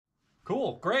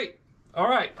Cool, great. All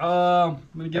right, I'm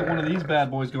gonna get one of these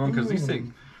bad boys going because these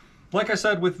things, like I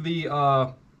said with the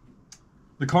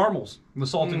caramels, the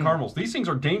salted caramels, these things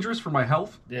are dangerous for my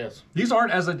health. Yes. These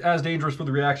aren't as dangerous for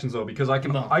the reactions though, because I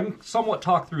can somewhat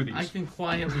talk through these. I can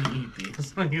quietly eat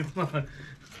these.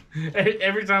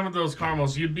 Every time with those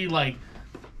caramels, you'd be like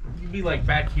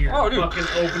back here, fucking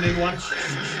opening one.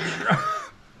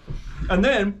 And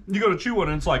then you go to chew one,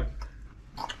 and it's like,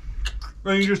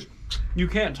 and you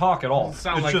can't talk at all.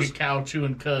 Sound like a cow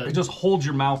chewing cud. It just holds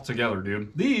your mouth together,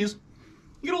 dude. These,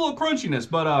 you get a little crunchiness,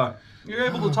 but you're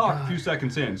able to talk a few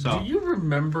seconds in. So. Do you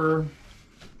remember?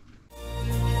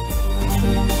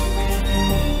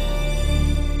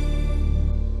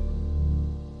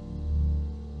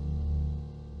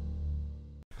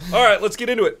 All right, let's get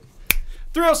into it.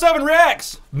 307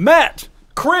 Reacts. Matt,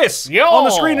 Chris, Yo. On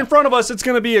the screen in front of us. It's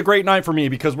going to be a great night for me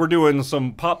because we're doing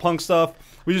some pop punk stuff.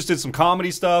 We just did some comedy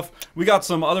stuff. We got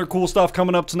some other cool stuff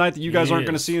coming up tonight that you guys aren't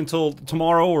going to see until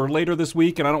tomorrow or later this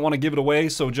week, and I don't want to give it away,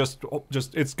 so just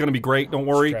it's going to be great. Don't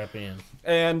worry. Strap in.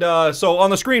 And so on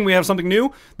the screen we have something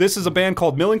new. This is a band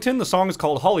called Millington. The song is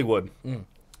called Hollywood.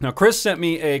 Now, Chris sent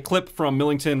me a clip from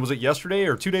Millington. Was it yesterday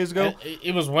or 2 days ago?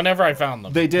 It was whenever I found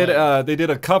them. They did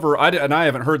a cover. And I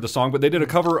haven't heard the song, but they did a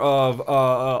cover of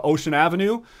Ocean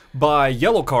Avenue by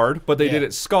Yellowcard. But they did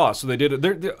it ska. So they did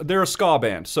it. They're a ska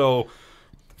band. So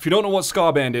if you don't know what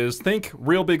ska band is, think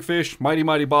Real Big Fish, Mighty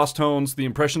Mighty Boss Tones. The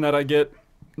impression that I get,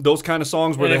 those kind of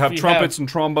songs where they have trumpets and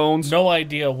trombones. No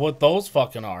idea what those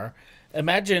fucking are.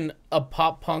 Imagine a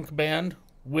pop punk band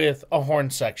with a horn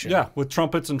section. Yeah, with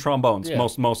trumpets and trombones,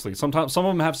 mostly. Sometimes some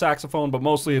of them have saxophone, but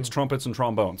mostly it's trumpets and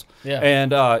trombones. Yeah,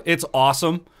 and it's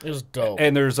awesome. It was dope.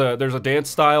 And there's a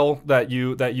dance style that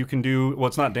you can do. Well,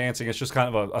 it's not dancing. It's just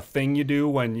kind of a thing you do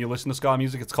when you listen to ska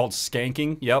music. It's called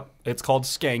skanking. Yep, it's called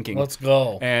skanking. Let's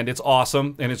go. And it's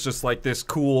awesome. And it's just like this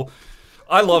cool.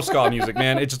 I love ska music,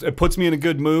 man. It puts me in a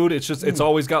good mood. It's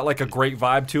always got like a great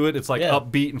vibe to it. It's like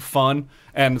upbeat and fun,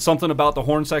 and something about the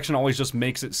horn section always just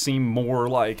makes it seem more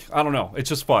like, I don't know. It's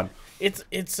just fun. It's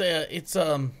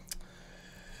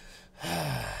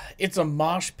a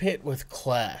mosh pit with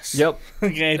class. Yep.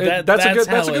 Okay, that's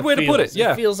a good way to put it.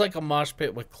 Yeah, it feels like a mosh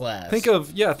pit with class. Think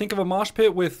of a mosh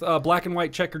pit with black and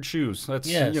white checkered shoes. That's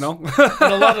you know,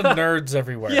 and a lot of nerds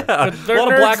everywhere. Yeah, but they're a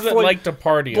lot nerds of black that like to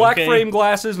party. Black frame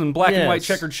glasses and black and white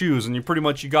checkered shoes, and you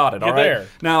got it. All right. There.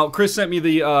 Now, Chris sent me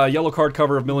the Yellowcard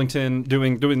cover of Millington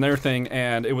doing their thing,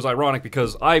 and it was ironic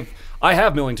because I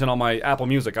have Millington on my Apple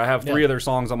Music. I have 3 of their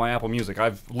songs on my Apple Music.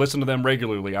 I've listened to them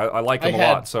regularly. I like them a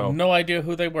lot. So no idea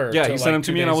who they were. Yeah, he sent them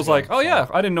to me, and I was like, oh yeah,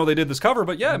 I didn't know they did this cover,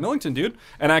 but yeah, Millington, dude.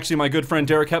 And actually, my good friend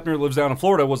Derek Hepner, lives down in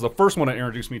Florida, was the first one that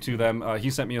introduced me to them. He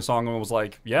sent me a song and was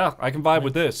like, yeah, I can vibe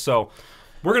with this. So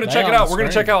we're gonna check it out. We're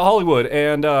gonna check out Hollywood.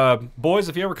 And boys,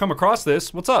 if you ever come across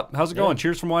this, what's up? How's it going?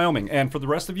 Cheers from Wyoming. And for the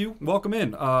rest of you, welcome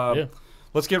in.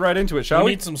 Let's get right into it, shall we?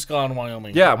 We need some ska in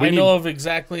Wyoming. Yeah, I know of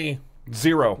exactly.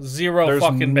 Zero There's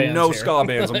fucking bands. No here. ska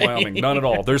bands in Wyoming, none at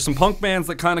all. There's some punk bands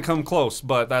that kind of come close,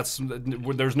 but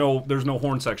there's no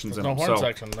horn sections in them. No horn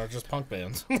section. They're just punk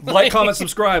bands. Like, comment,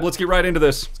 subscribe. Let's get right into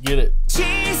this. Let's get it.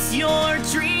 Chase your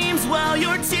dreams while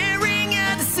you're tearing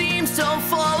at the seams. Don't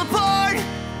fall apart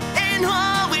in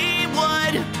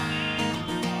Hollywood.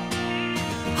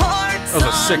 Hearts that was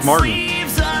a sick Martin.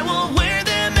 sleeves, I will wear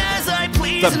them as I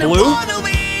please. Is that and blue? I wanna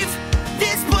leave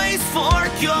this place for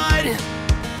good.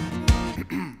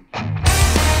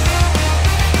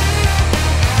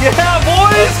 Yeah,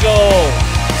 boys! Let's go.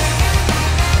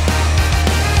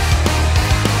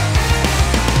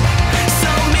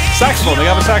 Saxophone, they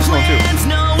have a saxophone too.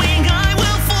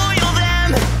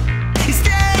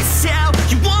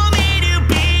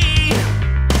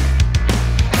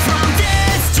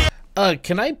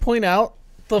 Can I point out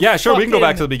the Yeah, sure, we can go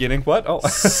back to the beginning. What? Oh.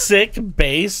 Sick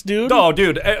bass, dude. Oh,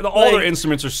 dude, all their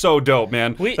instruments are so dope,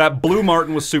 man. That Blue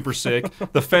Martin was super sick.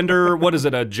 The Fender, what is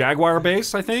it, a Jaguar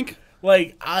bass, I think?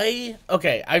 Like,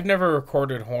 I've never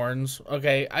recorded horns,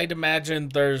 okay? I'd imagine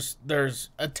there's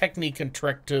a technique and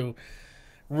trick to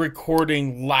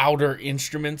recording louder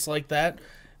instruments like that.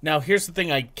 Now, here's the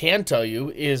thing I can tell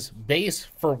you is bass,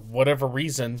 for whatever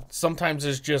reason, sometimes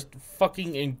is just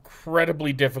fucking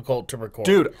incredibly difficult to record.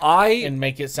 Dude, and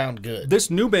make it sound good.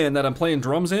 This new band that I'm playing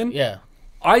drums in, yeah,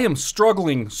 I am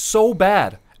struggling so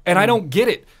bad, and I don't get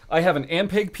it. I have an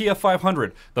Ampeg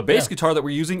PF500. The bass guitar that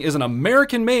we're using is an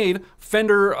American-made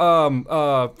Fender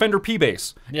P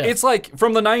bass. Yeah. It's like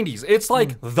from the '90s. It's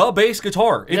like the bass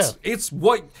guitar. It's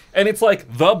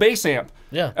like the bass amp.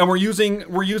 Yeah. And we're using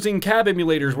cab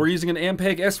emulators. We're using an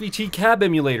Ampeg SVT cab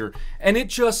emulator, and it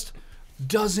just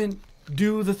doesn't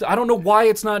do the I don't know why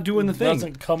it's not doing the thing.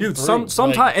 Doesn't come Dude, through.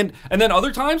 sometimes and then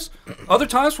other times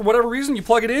for whatever reason you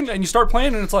plug it in and you start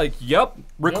playing and it's like, yep,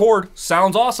 record,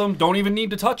 sounds awesome, don't even need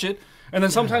to touch it. And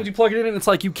then sometimes you plug it in and it's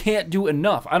like you can't do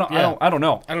enough. I don't know. I don't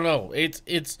know.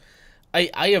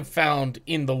 I have found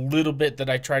in the little bit that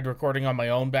I tried recording on my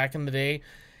own back in the day,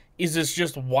 is it's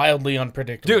just wildly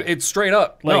unpredictable. Dude, it's straight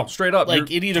up. Like, no, straight up.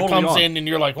 Like, it either comes in and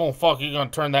you're like, oh, fuck, you're going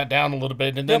to turn that down a little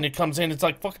bit. And then it comes in, it's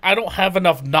like, fuck, I don't have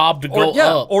enough knob to go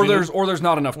up. Or there's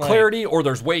not enough clarity, or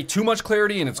there's way too much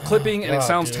clarity and it's clipping and it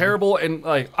sounds terrible. And,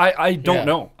 like, I don't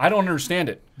know. I don't understand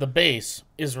it. The bass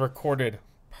is recorded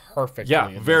perfectly.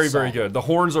 Yeah, very, very good. The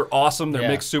horns are awesome. They're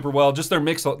mixed super well. Just their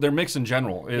mix in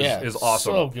general is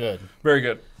awesome. So good. Very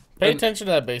good. Pay attention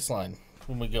to that bass line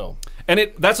when we go.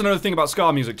 And that's another thing about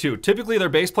ska music too. Typically their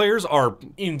bass players are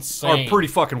insane. Are pretty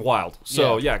fucking wild.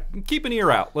 So yeah, keep an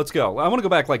ear out. Let's go. I want to go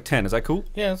back like 10. Is that cool?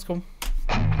 Yeah, that's cool.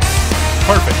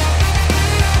 Perfect.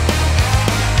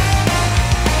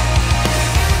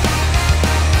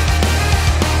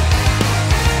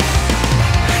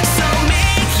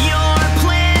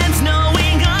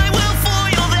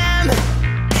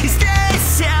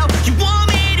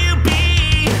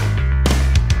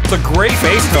 It's a great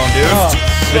bass tone, dude.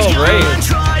 It's great.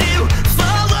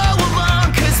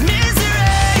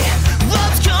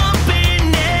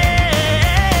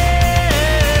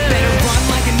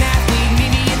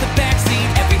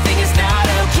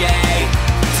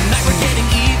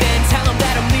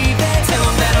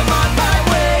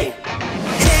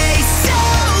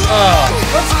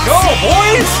 Let's go,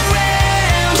 boys!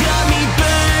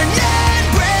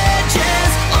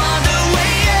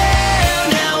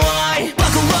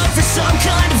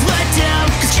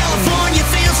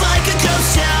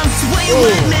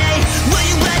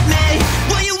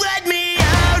 Will you let me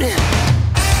out?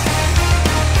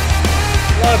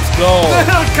 Let's go.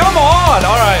 Come on.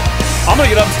 All right. I'm going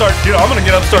to get up and start, dude, I'm going to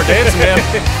get up and start dancing, man.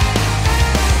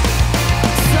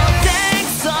 So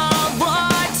thanks a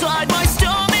lot. Tied my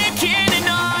stomach in a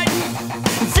knot.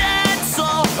 That's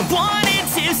all I wanted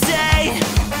to say.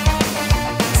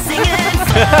 Singing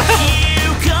fuck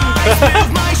you guys.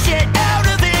 Move my shit out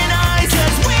of thin eyes.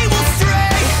 'Cause we will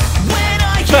stray when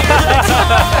I hear the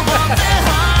call of the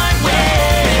highway.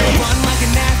 Run like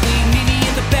an athlete, meet me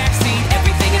in the backseat.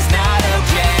 Everything is not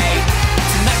okay.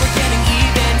 Tonight we're getting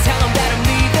even. Tell them that I'm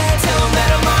leaving. Tell them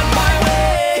that I'm on my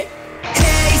way.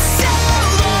 Hey, so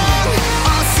long.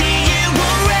 I'll see you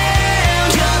around.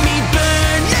 Got me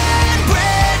burning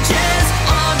bridges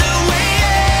on the way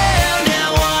out. Now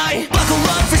I buckle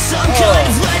up for some kind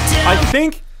of letdown.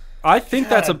 I think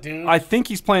that's a. dude. I think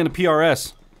he's playing the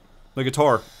PRS, the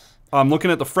guitar. I'm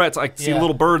looking at the frets. I see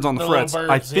little birds on the frets. Birds,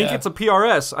 I think it's a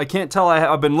PRS. I can't tell.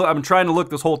 I've been trying to look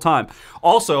this whole time.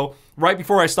 Also, right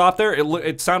before I stopped there,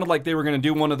 it sounded like they were going to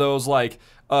do one of those like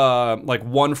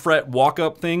 1 fret walk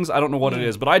up things. I don't know what it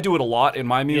is, but I do it a lot in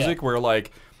my music where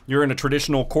like you're in a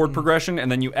traditional chord progression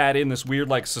and then you add in this weird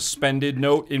like suspended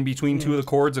note in between two of the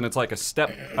chords and it's like a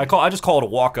step. I just call it a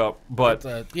walk up, but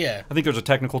I think there's a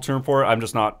technical term for it. I'm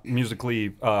just not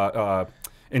musically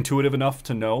intuitive enough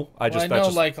to know. I know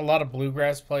like a lot of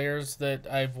bluegrass players that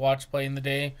I've watched play in the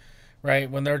day, right?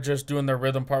 When they're just doing their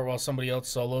rhythm part while somebody else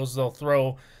solos, they'll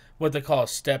throw what they call a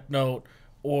step note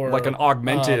or like an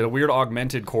augmented, a weird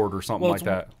augmented chord or something like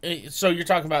that. So you're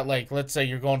talking about like, let's say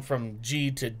you're going from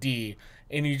G to D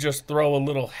and you just throw a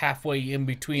little halfway in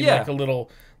between, like a little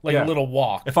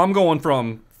walk. If I'm going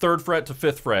from 3rd fret to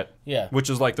 5th fret, which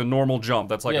is like the normal jump,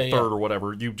 that's like a 3rd or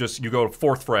whatever. You go to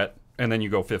 4th fret. And then you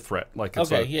go 5th fret, like it's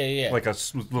like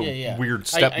a little weird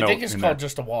step note. I think it's called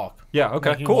just a walk. Yeah.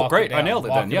 Okay. Like cool. Great. I nailed it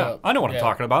then. Yeah. I know what I'm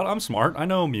talking about. I'm smart. I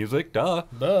know music. Duh.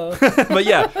 But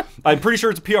yeah, I'm pretty sure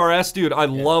it's a PRS, dude. I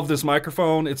love this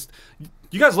microphone.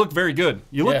 You guys look very good.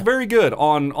 You look very good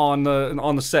on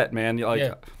the set, man.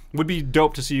 Would be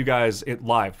dope to see you guys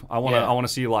live. I want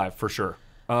to see you live for sure.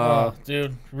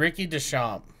 Dude, Ricky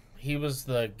Deschamps. He was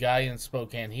the guy in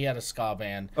Spokane. He had a ska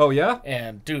band. Oh, yeah?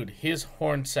 And, dude, his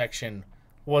horn section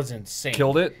was insane.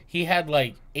 Killed it? He had,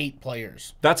 like, 8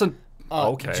 players. That's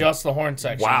okay. Just the horn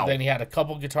section. Wow. Then he had a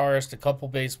couple guitarists, a couple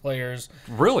bass players.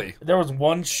 Really? There was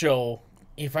one show,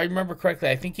 if I remember correctly,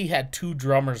 I think he had 2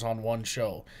 drummers on one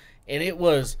show. And it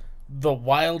was the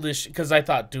wildest, because I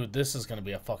thought, dude, this is going to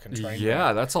be a fucking train.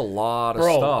 Yeah, that's a lot of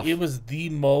stuff. Bro, it was the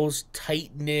most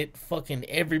tight-knit, fucking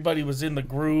everybody was in the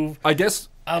groove. I guess...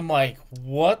 I'm like,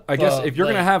 what? I guess if you're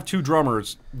gonna have 2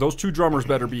 drummers, those 2 drummers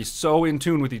better be so in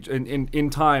tune with each in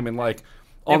time and like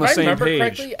on the If I same remember page.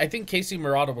 correctly, I think Casey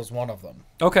Murata was one of them.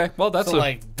 Okay, well that's So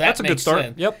that's a good makes start.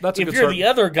 sense. Yep, that's a if good you're start. the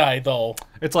other guy though,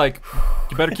 It's like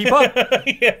you better keep up.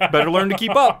 Better learn to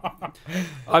keep up.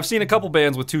 I've seen a couple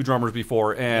bands with 2 drummers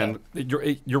before, and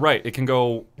you're right. It can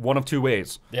go one of 2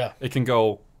 ways. Yeah. It can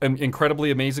go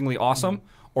incredibly, amazingly awesome,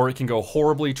 or it can go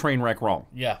horribly train wreck wrong.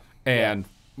 yeah. And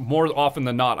more often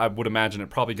than not, I would imagine it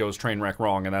probably goes train wreck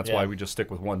wrong, and that's Yeah. why we just stick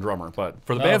with one drummer. But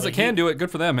for the No, bands but that can do it, good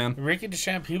for them, man. Ricky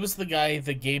DeChamp, he was the guy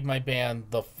that gave my band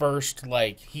the first,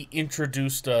 he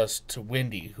introduced us to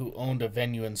Wendy, who owned a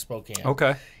venue in Spokane.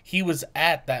 Okay. He was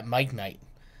at that Mike night.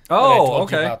 Oh,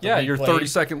 told you okay. about that Yeah, we your played.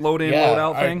 30-second load in, load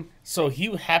out thing. So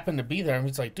he happened to be there, and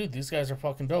he's like, dude, these guys are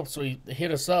fucking dope. So he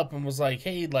hit us up and was like,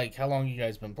 hey, how long you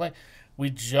guys been playing? We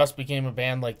just became a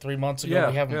band 3 months ago. Yeah,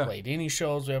 we haven't yeah. played any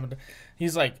shows. We haven't.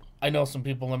 He's like, I know some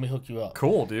people. Let me hook you up.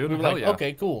 Cool, dude. We were Hell like, yeah.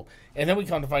 okay, cool. And then we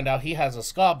come to find out he has a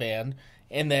ska band,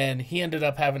 and then he ended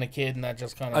up having a kid, and that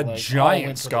just kind of A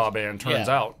giant ska band, turns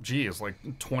Yeah. out. Geez,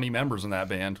 20 members in that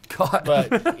band. God.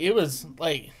 But it was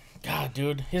God,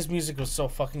 dude, his music was so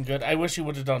fucking good. I wish he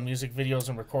would have done music videos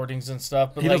and recordings and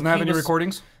stuff. But he doesn't have any was,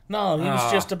 recordings? No, he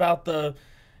was just about the.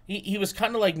 He was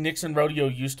kind of like Nixon Rodeo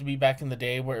used to be back in the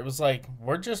day, where it was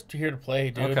we're just here to play,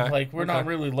 dude. Okay, We're not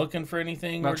really looking for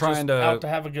anything. Not we're trying just to out to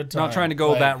have a good time. Not trying to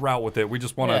go that route with it. We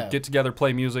just want to Yeah. get together,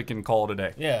 play music, and call it a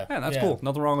day. Yeah, that's yeah. cool.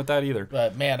 Nothing wrong with that either.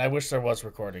 But man, I wish there was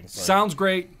recordings. Sounds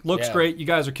great. Looks Yeah. great. You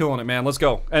guys are killing it, man. Let's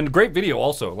go. And great video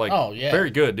also. Oh, yeah.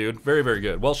 Very good, dude. Very, very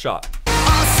good. Well shot.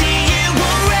 I'll see you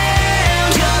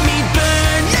around, got me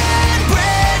burning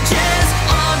bridges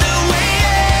on the way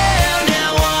out.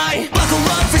 Now I buckle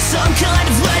up for some kind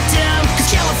of letdown,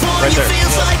 'cause California Right there.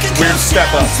 feels like a Weird ghost step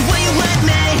town. up. So will you let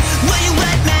me, will you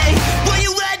let me, will you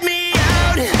let me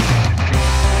out?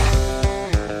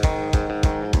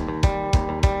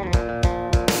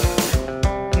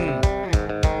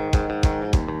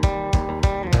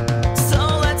 So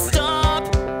let's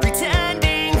stop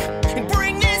pretending and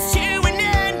bring this to an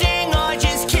ending. I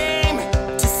just came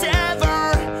to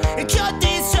sever and cut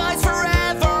these ties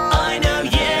forever. I know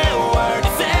you were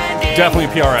defending Definitely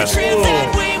PRS. the truth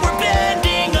that we were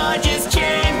bending. I just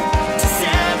came to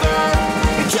sever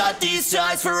and cut these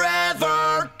ties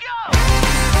forever.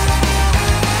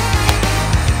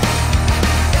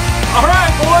 All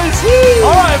right, boys.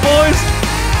 All right, boys.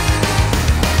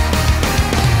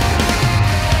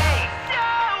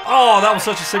 Oh, that was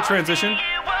such a sick transition. Hey,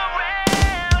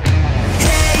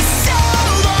 so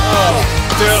long.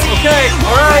 Dude, okay,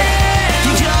 all right.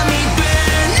 You got me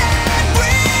burning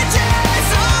bridges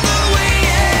on the way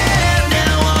out.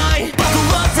 Now I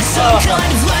buckle up for some kind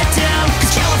of letdown,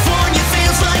 'cause California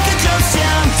feels like a ghost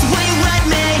town. So will you let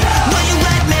me, will you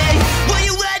let me, will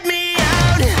you let me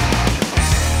out?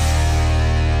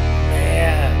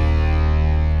 Man,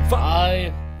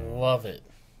 I love it.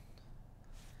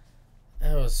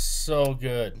 That was so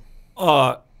good.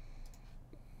 5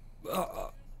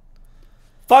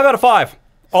 out of 5.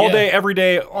 All Yeah. day, every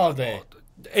day, All day.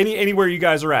 anywhere you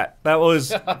guys are at. That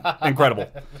was incredible.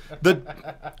 The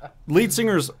lead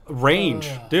singer's range,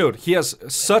 dude, he has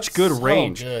such good So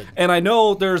range. good. And I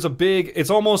know there's a big, it's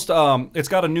almost, it's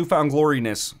got a newfound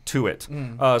gloriness to it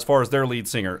as far as their lead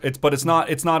singer. But it's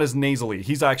not as nasally.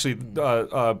 He's actually,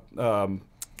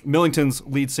 Millington's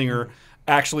lead singer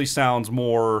actually sounds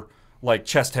more like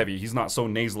chest heavy. He's not so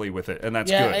nasally with it, and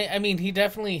that's good. I mean, he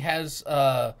definitely has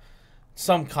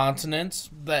some consonants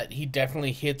that he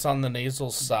definitely hits on the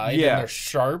nasal side, Yeah. and they're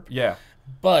sharp. Yeah.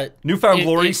 But Newfound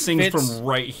Glory it sings fits- from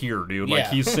right here, dude. Like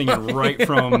Yeah. he's singing right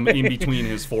from in between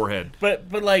his forehead. But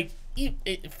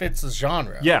it fits the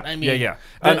genre. Yeah, I mean, yeah.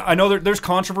 And I know there's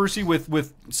controversy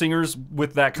with singers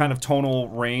with that kind of tonal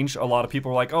range. A lot of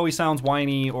people are like, "Oh, he sounds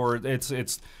whiny," or it's a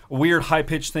weird high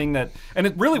pitched thing that. And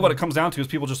it really what it comes down to is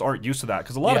people just aren't used to that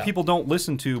because a lot of Yeah. people don't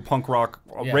listen to punk rock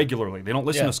regularly. They don't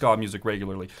listen Yeah. to ska music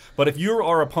regularly. But if you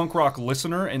are a punk rock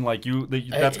listener and like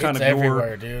that's kind It's of your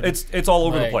everywhere, dude. it's all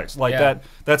over the Like, place. Like yeah.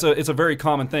 it's a very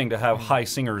common thing to have high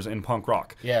singers in punk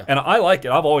rock. Yeah. And I like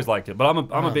it. I've always liked it. But I'm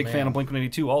a big fan man. of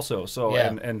Blink-182 also. So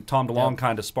Yeah. and Tom DeLonge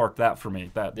kind of sparked that for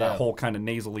me. That Yeah. whole kind of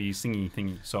nasally singy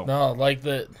thingy. So No,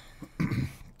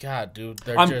 God, dude,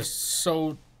 they're I'm- just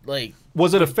so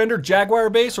was it a Fender Jaguar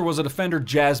bass or was it a Fender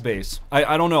Jazz bass?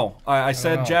 I don't know. I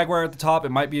said know. Jaguar at the top. It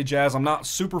might be a Jazz. I'm not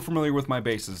super familiar with my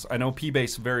basses. I know P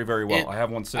bass very, very well. I have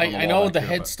one sitting on the I wall know back the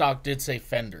here, but- headstock did say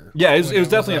Fender. Yeah, it was when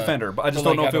definitely a Fender, but I just but,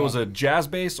 don't know if I it was a jazz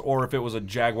bass or if it was a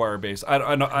Jaguar bass.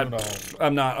 I'm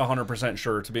not 100%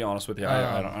 sure, to be honest with you.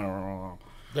 I don't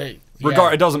know.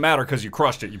 It doesn't matter because you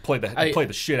crushed it. You played the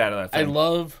shit out of that I thing.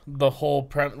 love the whole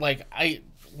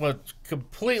was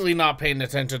completely not paying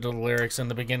attention to the lyrics in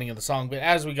the beginning of the song, but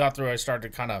as we got through, I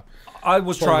started kind of. I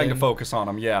was trying to focus on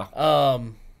them. Yeah.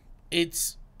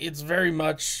 It's very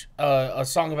much a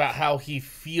song about how he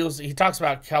feels. He talks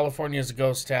about California as a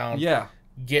ghost town. Yeah.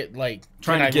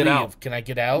 Trying to get out. Can I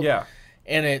get out? Yeah.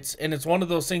 And it's one of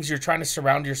those things you're trying to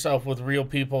surround yourself with real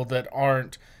people that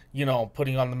aren't,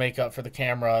 putting on the makeup for the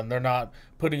camera, and they're not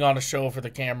putting on a show for the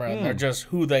camera, and they're just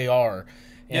who they are,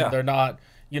 and they're not,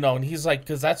 And he's like,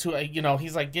 because that's who,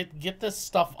 he's like, get this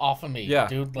stuff off of me,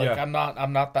 dude. Like I'm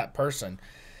not that person.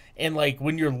 And like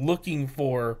when you're looking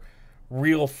for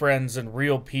real friends and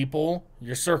real people,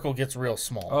 your circle gets real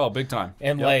small. Oh, big time.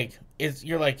 And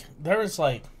you're like, there's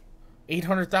like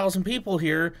 800,000 people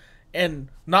here, and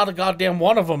not a goddamn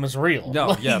one of them is real. No,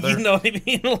 like, yeah, you know what I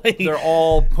mean. Like, they're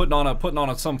all putting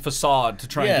on some facade to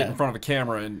try and get in front of a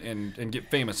camera and get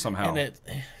famous somehow. And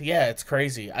it's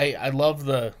crazy. I love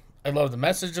the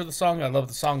message of the song. I love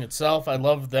the song itself. I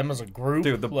love them as a group.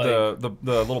 Dude, the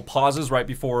little pauses right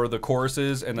before the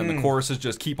choruses, and then the choruses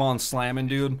just keep on slamming,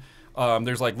 dude.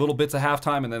 There's like little bits of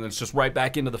halftime, and then it's just right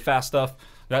back into the fast stuff.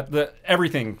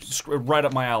 Everything right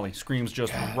up my alley. Screams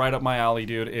just right up my alley,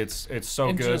 dude. It's so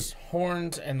and good. Just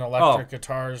horns and electric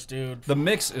guitars, dude. The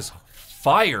mix is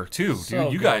fire too, So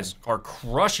dude. You good. guys are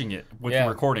crushing it with your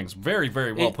recordings. Very,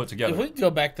 very well put together. If we go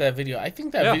back to that video, I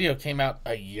think that video came out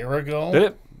a year ago. Did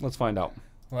it? Let's find out.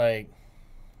 Like,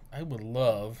 I would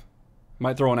love.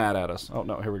 Might throw an ad at us. Oh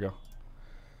no, here we go.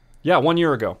 Yeah, 1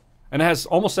 year ago, and it has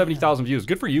almost 70,000 views.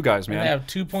 Good for you guys, man. They have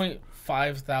 2.5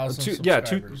 thousand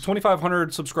subscribers. Yeah,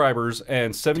 2,500 subscribers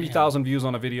and 70,000 views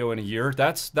on a video in a year.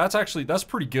 That's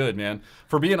pretty good, man.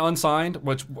 For being unsigned,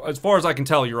 which as far as I can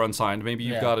tell, you're unsigned. Maybe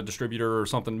you've got a distributor or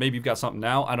something. Maybe you've got something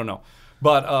now. I don't know,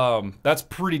 but that's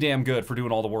pretty damn good for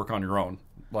doing all the work on your own.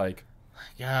 Like,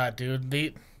 yeah, dude.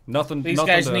 These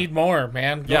guys need more,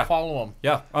 man. Go follow them.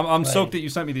 Yeah, I'm stoked that you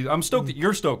sent me these. I'm stoked that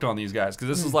you're stoked on these guys, because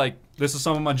this is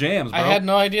some of my jams, bro. I had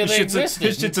no idea they existed.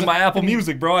 This shit's in my Apple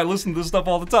Music, bro. I listen to this stuff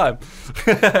all the time.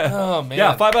 Oh man.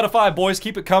 Yeah, 5 out of 5, boys.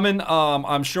 Keep it coming.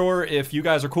 I'm sure if you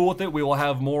guys are cool with it, we will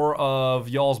have more of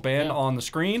y'all's band on the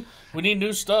screen. We need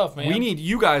new stuff, man. We need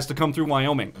you guys to come through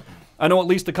Wyoming. I know at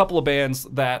least a couple of bands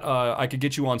that I could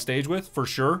get you on stage with for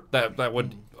sure. That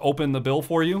would open the bill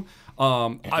for you.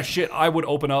 I would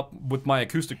open up with my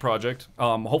acoustic project.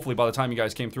 Hopefully by the time you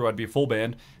guys came through, I'd be a full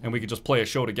band and we could just play a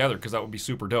show together, because that would be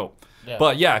super dope. Yeah.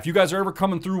 But yeah, if you guys are ever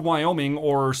coming through Wyoming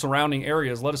or surrounding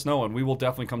areas, let us know and we will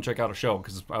definitely come check out a show,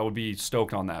 because I would be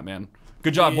stoked on that, man.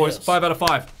 Good job, boys. 5 out of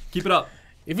 5. Keep it up.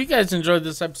 If you guys enjoyed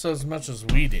this episode as much as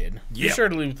we did, be sure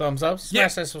to leave a thumbs up,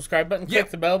 smash that subscribe button,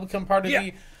 click the bell, become part of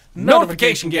the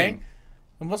notification gang.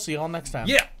 And we'll see you all next time.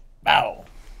 Yeah. Bow.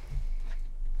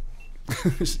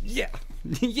 Yeah.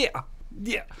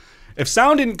 If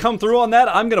sound didn't come through on that,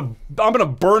 I'm gonna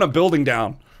burn a building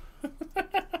down.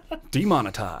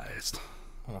 Demonetized.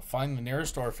 I'm gonna find the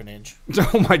nearest orphanage.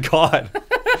 Oh my god.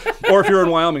 Or if you're in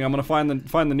Wyoming, I'm gonna find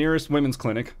the nearest women's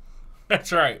clinic.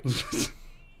 That's right.